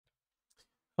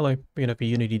Hello, we're going to have a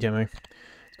Unity demo.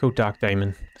 It's called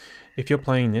Daemon. If you're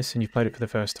playing this and you've played it for the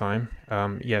first time,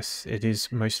 yes, it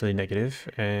is mostly negative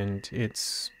and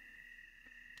it's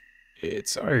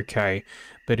okay.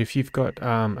 But if you've got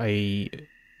a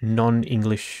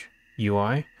non-English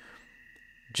UI,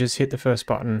 just hit the first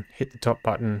button, hit the top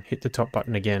button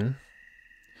again,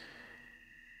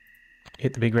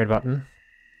 hit the big red button,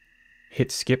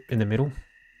 hit skip in the middle,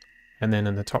 and then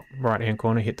in the top right hand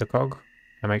corner hit the cog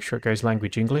and make sure it goes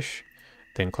language English,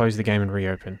 then close the game and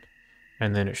reopen,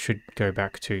 and then it should go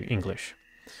back to English.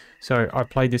 So I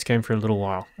played this game for a little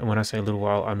while, and when I say a little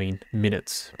while I mean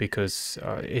minutes, because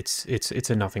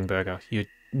it's a nothing burger. You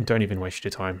don't even waste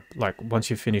your time. Like, once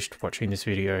you've finished watching this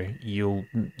video, you'll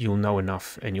know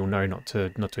enough and you'll know not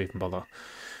to even bother.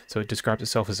 So it describes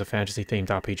itself as a fantasy-themed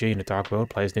RPG in a dark world.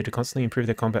 Players need to constantly improve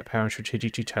their combat power and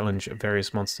strategically challenge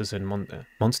various monsters, embarking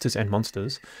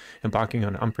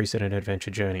on an unprecedented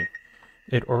adventure journey.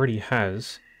 It already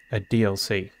has a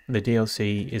DLC. The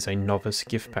DLC is a novice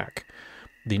gift pack.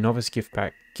 The novice gift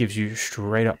pack gives you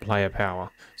straight up player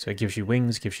power. So it gives you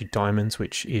wings, gives you diamonds,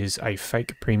 which is a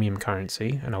fake premium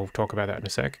currency, and I'll talk about that in a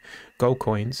sec. Gold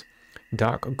coins,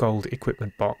 dark gold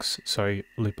equipment box, so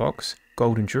loot box,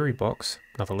 golden jewelry box,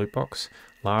 another loot box,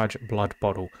 large blood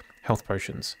bottle, health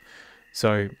potions.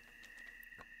 So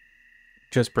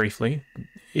just briefly,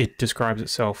 it describes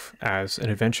itself as an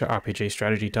adventure RPG,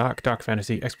 strategy, dark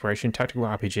fantasy, exploration, tactical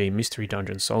RPG, mystery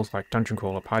dungeon, souls-like, dungeon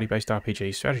crawler, party-based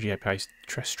RPG, strategy-based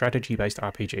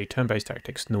RPG, turn-based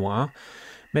tactics, noir,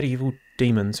 medieval,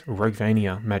 demons,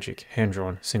 roguevania, magic,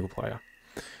 hand-drawn, single-player.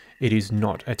 It is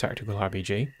not a tactical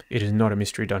RPG. It is not a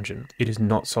mystery dungeon. It is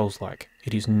not souls-like.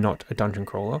 It is not a dungeon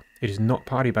crawler. It is not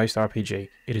party-based RPG.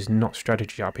 It is not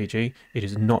strategy RPG. It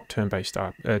is not turn-based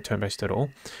at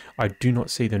all. I do not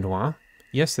see the noir.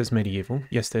 Yes, there's medieval.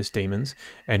 Yes, there's demons.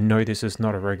 And no, this is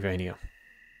not a roguevania.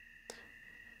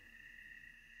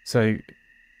 So,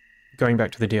 going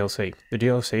back to the DLC. The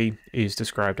DLC is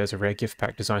described as a rare gift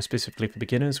pack designed specifically for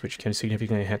beginners, which can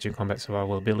significantly enhance your combat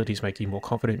survival abilities, make you more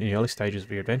confident in the early stages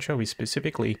of your adventure. We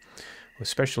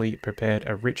especially prepared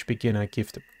a rich beginner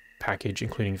gift package,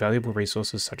 including valuable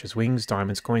resources such as wings,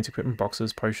 diamonds, coins, equipment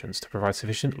boxes, potions, to provide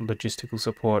sufficient logistical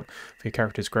support for your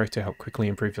character's growth to help quickly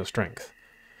improve your strength.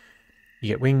 You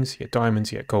get wings, you get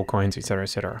diamonds, you get gold coins, etc.,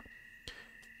 etc.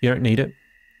 You don't need it.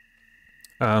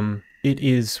 It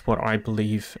is what I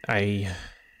believe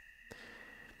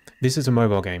this is a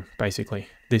mobile game, basically.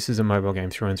 This is a mobile game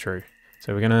through and through.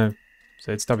 So so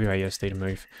it's WASD to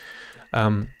move.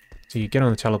 So you get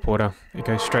on the teleporter, it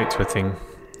goes straight to a thing.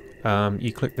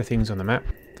 You click the things on the map.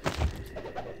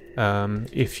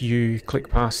 If you click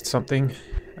past something,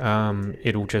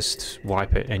 it'll just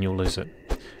wipe it and you'll lose it.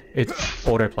 It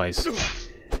autoplays.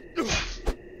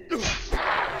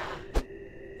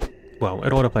 Well,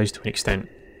 it autoplays to an extent.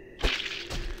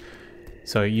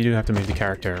 So you do have to move the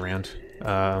character around,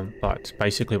 but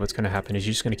basically what's going to happen is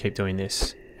you're just going to keep doing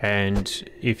this. And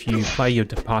if you play your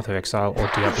Path of Exile or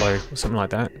Diablo or something like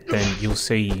that, then you'll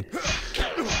see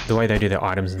the way they do their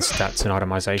items and stats and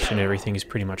itemization, everything is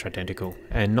pretty much identical.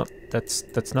 And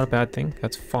that's not a bad thing,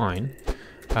 that's fine.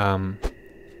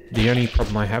 The only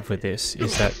problem I have with this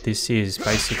is that this is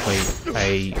basically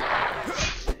a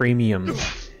freemium.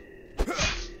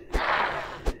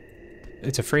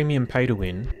 It's a freemium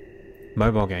pay-to-win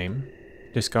mobile game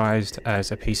disguised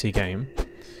as a PC game,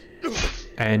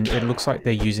 and it looks like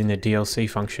they're using the DLC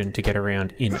function to get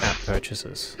around in-app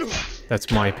purchases.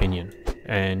 That's my opinion,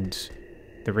 and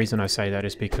the reason I say that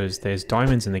is because there's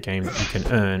diamonds in the game that you can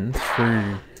earn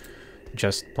through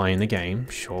just playing the game.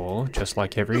 Sure, just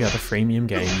like every other freemium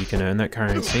game, you can earn that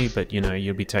currency, but you know,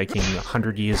 you'll be taking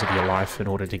 100 years of your life in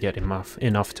order to get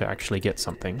enough to actually get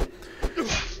something.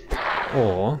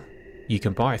 Or you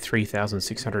can buy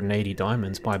 3,680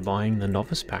 diamonds by buying the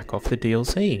novice pack off the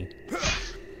DLC.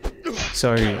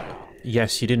 So,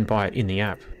 yes, you didn't buy it in the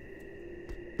app,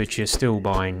 but you're still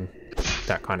buying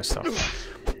that kind of stuff.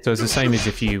 So it's the same as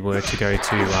if you were to go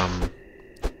to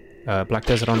Black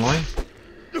Desert Online.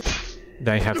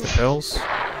 They have the pearls.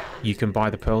 You can buy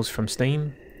the pearls from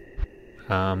Steam.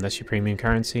 That's your premium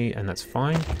currency, and that's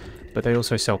fine. But they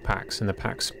also sell packs, and the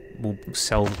packs will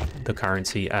sell the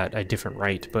currency at a different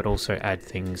rate, but also add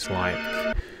things like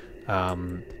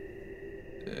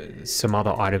some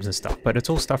other items and stuff. But it's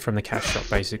all stuff from the cash shop,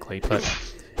 basically. But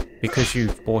because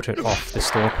you've bought it off the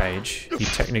store page,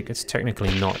 it's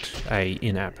technically not a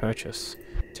in-app purchase,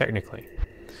 technically.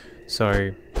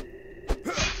 So,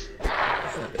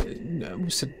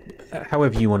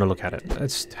 however you want to look at it,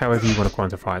 it's however you want to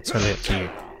quantify it. It's totally up to you.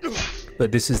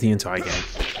 But this is the entire game.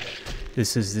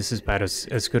 This is about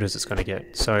as good as it's going to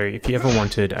get. So if you ever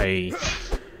wanted a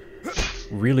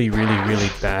really, really, really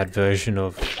bad version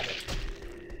of...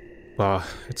 Well,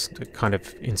 it's kind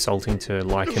of insulting to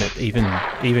liken it,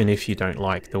 even if you don't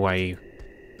like the way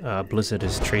Blizzard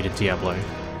has treated Diablo.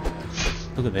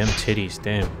 Look at them titties,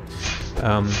 damn.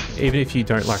 Even if you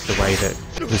don't like the way that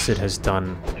Blizzard has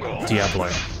done Diablo.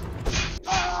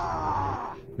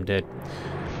 I'm dead.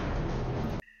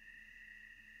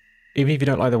 Even if you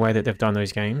don't like the way that they've done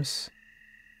those games,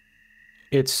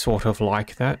 it's sort of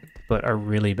like that, but a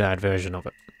really bad version of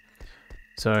it.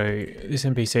 So this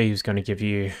NPC is going to give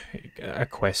you a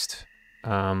quest.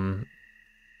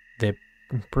 They're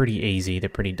pretty easy, they're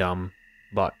pretty dumb,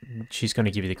 but she's going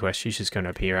to give you the quest. She's just going to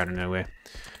appear out of nowhere.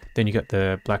 Then you got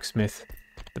the blacksmith.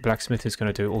 The blacksmith is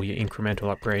going to do all your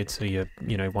incremental upgrades, so your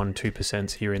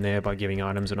 1-2% here and there by giving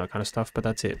items and that kind of stuff, but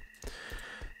that's it.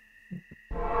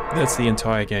 That's the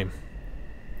entire game.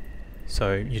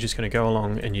 So you're just going to go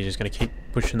along and you're just going to keep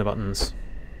pushing the buttons.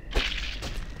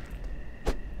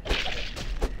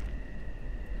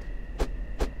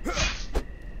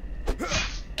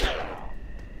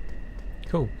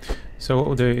 Cool. So what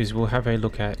we'll do is we'll have a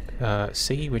look at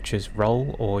C, which is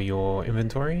roll or your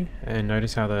inventory, and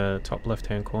notice how the top left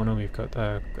hand corner we've got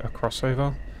a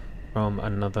crossover from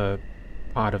another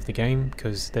part of the game,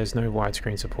 because there's no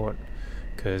widescreen support,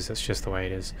 because that's just the way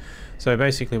it is. So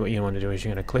basically what you want to do is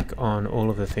you're going to click on all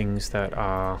of the things that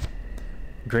are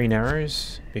green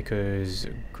arrows, because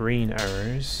green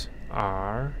arrows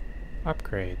are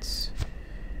upgrades,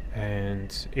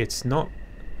 and it's not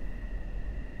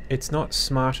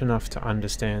smart enough to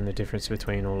understand the difference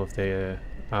between all of the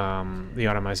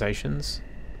itemizations.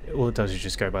 All it does is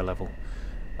just go by level,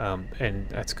 and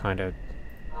that's kind of,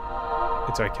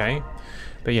 it's okay.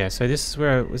 But yeah, so this is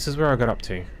where I got up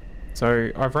to.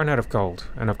 So I've run out of gold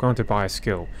and I've gone to buy a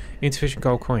skill. Insufficient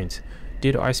gold coins.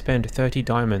 Did I spend 30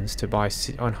 diamonds to buy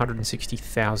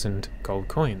 160,000 gold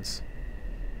coins?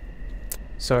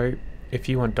 So if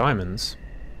you want diamonds,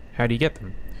 how do you get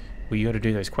them? Well, you got to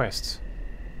do those quests.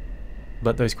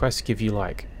 But those quests give you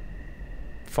like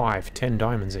 5-10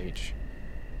 diamonds each.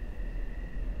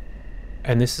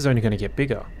 And this is only going to get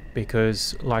bigger,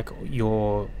 because like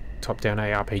your top-down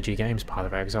ARPG games, Path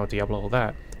of Exile, Diablo, all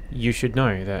that, you should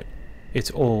know that it's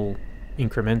all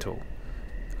incremental.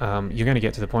 You're going to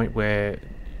get to the point where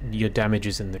your damage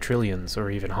is in the trillions or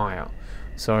even higher.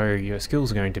 So your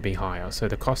skills are going to be higher, so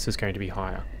the cost is going to be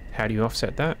higher. How do you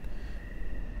offset that?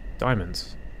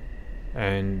 Diamonds.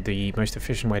 And the most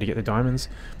efficient way to get the diamonds,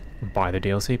 buy the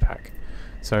DLC pack.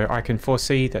 So I can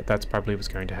foresee that that's probably what's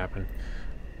going to happen.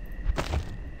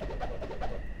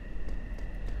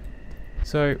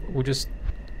 So we'll just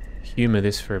humor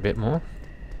this for a bit more.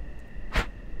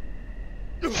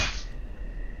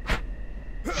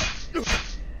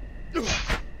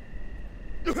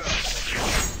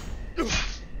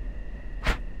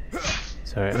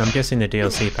 So, and I'm guessing the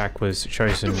DLC pack was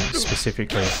chosen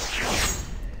specifically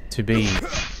to be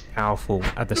powerful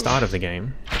at the start of the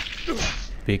game,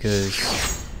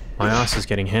 because my ass is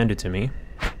getting handed to me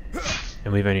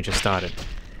and we've only just started.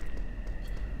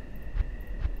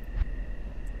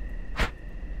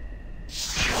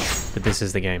 But this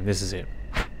is the game, this is it.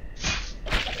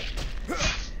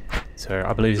 So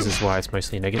I believe this is why it's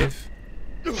mostly negative.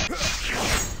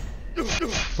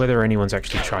 Whether anyone's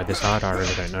actually tried this hard, I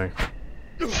really don't know.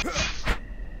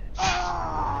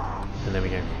 And there we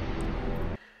go.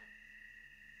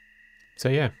 So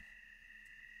yeah.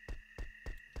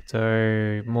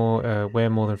 So more, wear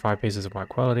more than 5 pieces of white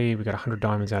quality. We got 100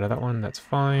 diamonds out of that one. That's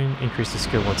fine. Increase the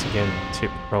skill once again.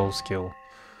 Tip roll skill.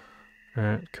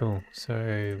 Alright, cool.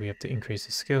 So we have to increase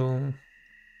the skill.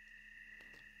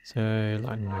 So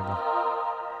lightning over.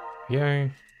 Here we go.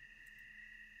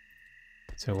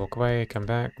 So walk away, come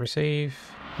back, receive.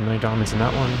 No diamonds in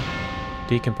that one.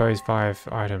 Decompose 5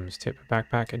 items. Tip a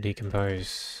backpack and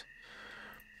decompose.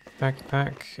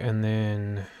 Backpack, and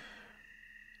then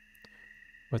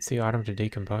what's the item to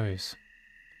decompose?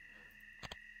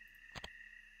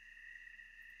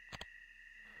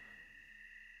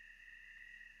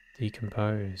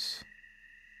 Decompose.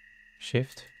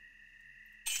 Shift.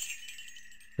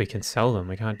 We can sell them,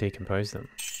 we can't decompose them.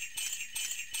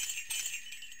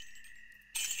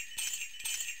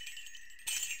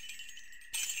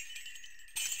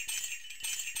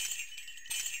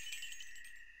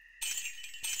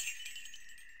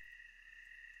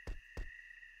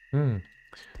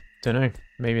 Don't know.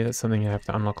 Maybe that's something you have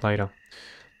to unlock later.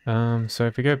 So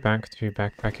if we go back to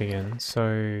backpack again,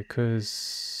 so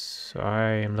because I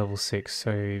am level 6,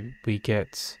 so we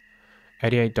get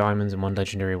 88 diamonds and 1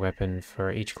 legendary weapon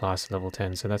for each class of level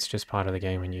 10. So that's just part of the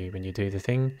game when you do the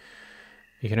thing.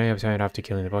 You can only obtain it after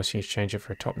killing the boss. You exchange it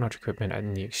for top-notch equipment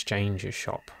in the exchange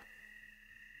shop.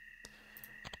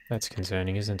 That's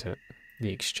concerning, isn't it?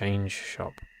 The exchange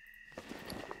shop.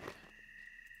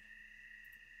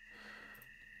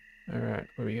 Alright,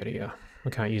 what do we got here?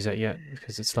 We can't use that yet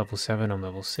because it's level 7, I'm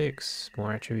level 6.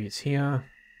 More attributes here.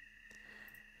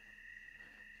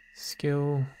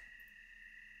 Skill.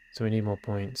 So we need more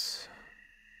points.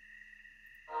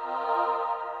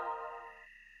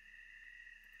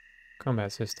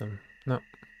 Combat system. No.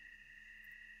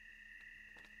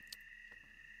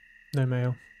 No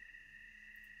mail.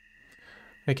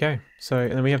 Okay, so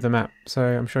then we have the map. So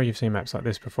I'm sure you've seen maps like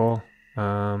this before. The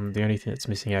only thing that's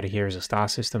missing out of here is a star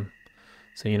system.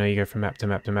 So you know you go from map to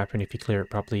map to map, and if you clear it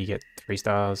properly, you get 3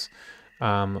 stars.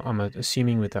 I'm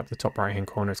assuming with up the top right hand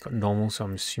corner it's got normal, so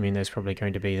I'm assuming there's probably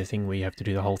going to be the thing where you have to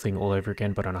do the whole thing all over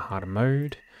again, but on a harder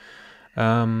mode.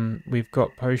 We've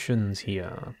got potions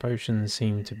here. Potions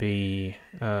seem to be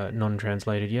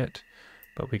non-translated yet,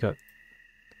 but we got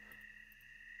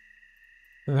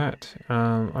that.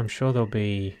 I'm sure there'll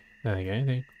be... There you go,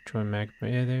 they join magma.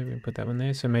 Yeah, there, we put that one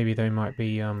there. So maybe they might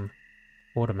be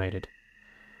automated.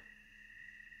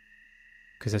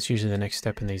 Because that's usually the next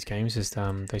step in these games, is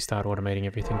they start automating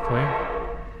everything for you.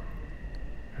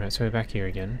 Alright, so we're back here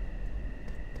again.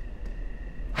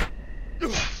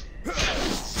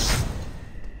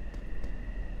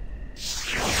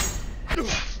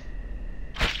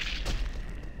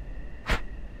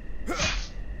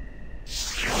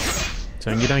 So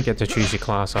you don't get to choose your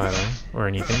class either, or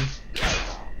anything.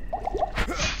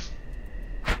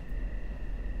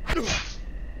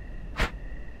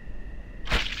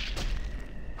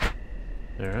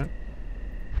 Alright.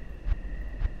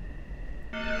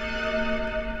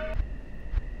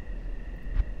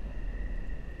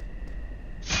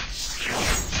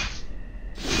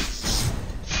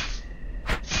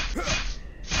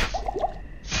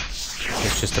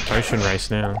 It's just a potion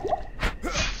race now.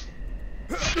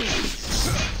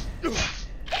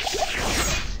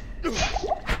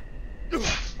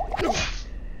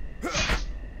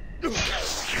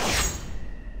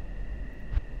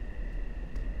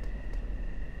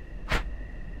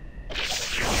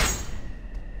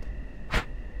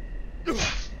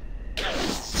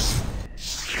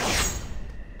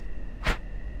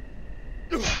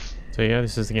 So yeah,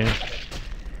 this is the game.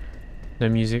 No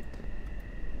music.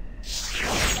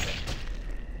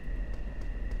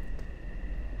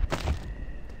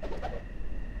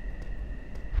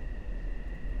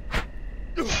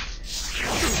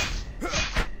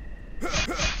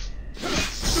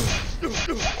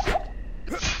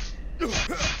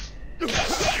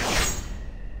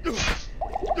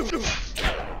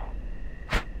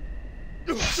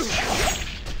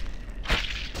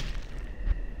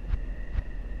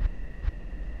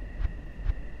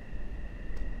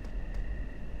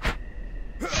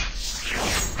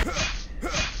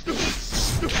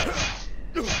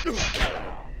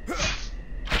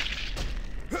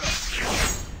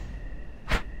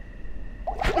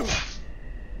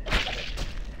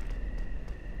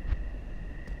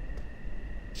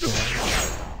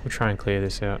 We'll try and clear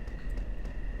this out.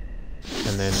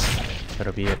 And then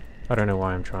that'll be it. I don't know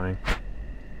why I'm trying.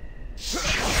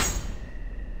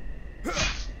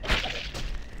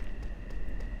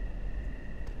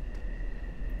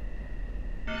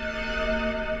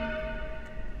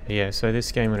 Yeah, so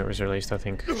this game when it was released, I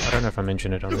think, I don't know if I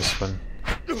mentioned it on this one,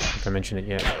 if I mentioned it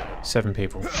yet, 7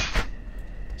 people.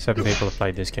 7 people have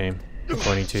played this game,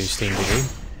 according to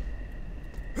SteamDB.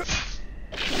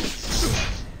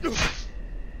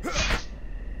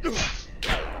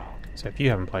 So if you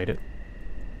haven't played it,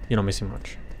 you're not missing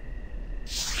much.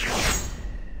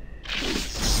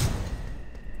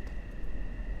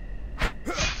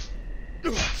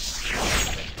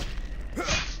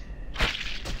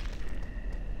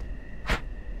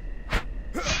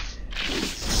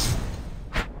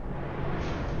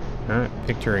 Alright,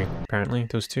 victory. Apparently,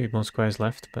 there was 2 more squares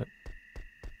left, but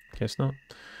guess not.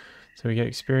 So we get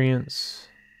experience,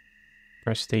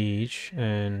 prestige,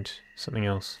 and something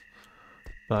else.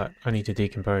 But I need to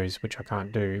decompose, which I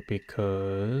can't do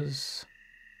because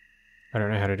I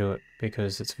don't know how to do it,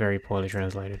 because it's very poorly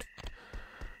translated.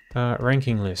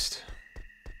 Ranking list.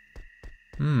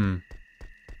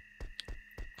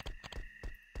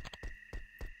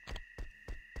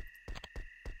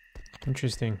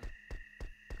 Interesting.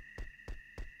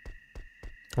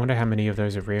 I wonder how many of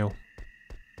those are real.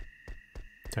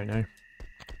 Don't know.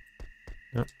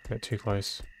 Nope, got too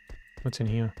close. What's in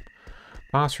here?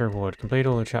 Pass reward. Complete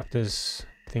all the chapters.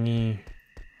 Thingy.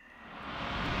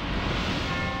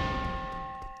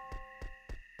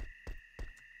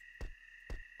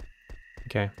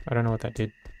 Okay, I don't know what that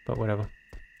did, but whatever.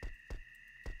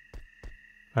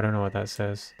 I don't know what that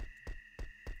says.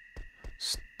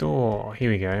 Store.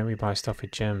 Here we go. We buy stuff with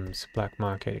gems. Black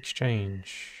market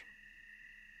exchange.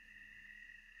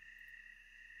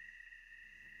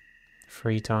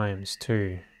 Free times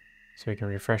 2. So we can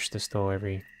refresh the store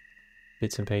every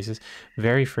bits and pieces.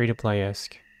 Very free to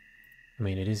play-esque. I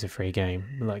mean, it is a free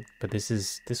game, like, but this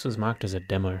was marked as a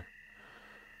demo.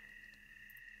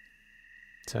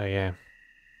 So yeah.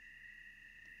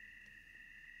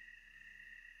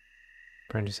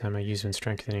 Apprentice hammer used when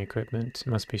strengthening equipment. It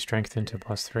must be strengthened to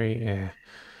 +3. Yeah.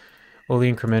 All the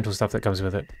incremental stuff that comes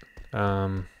with it.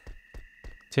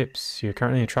 Tips. You're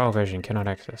currently in a trial version, cannot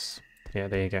access. Yeah,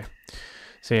 there you go.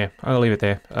 So yeah, I'll leave it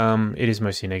there. It is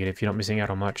mostly negative. You're not missing out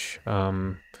on much.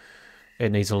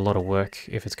 It needs a lot of work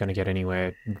if it's going to get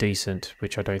anywhere decent,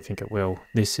 which I don't think it will.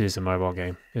 This is a mobile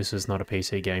game. This is not a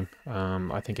PC game.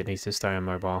 I think it needs to stay on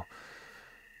mobile.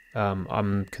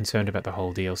 I'm concerned about the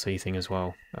whole DLC thing as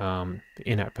well.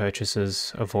 In-app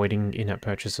purchases, avoiding in-app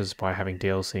purchases by having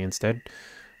DLC instead.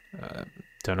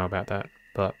 Don't know about that,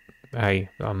 but hey,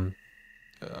 nothing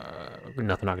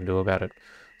I can do about it.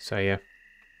 So yeah,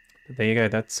 but there you go.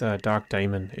 That's Dark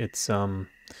Daemon.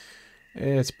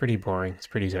 It's pretty boring. It's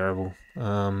pretty terrible.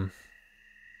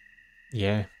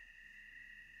 Yeah,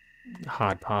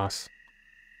 hard pass.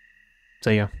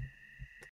 See ya.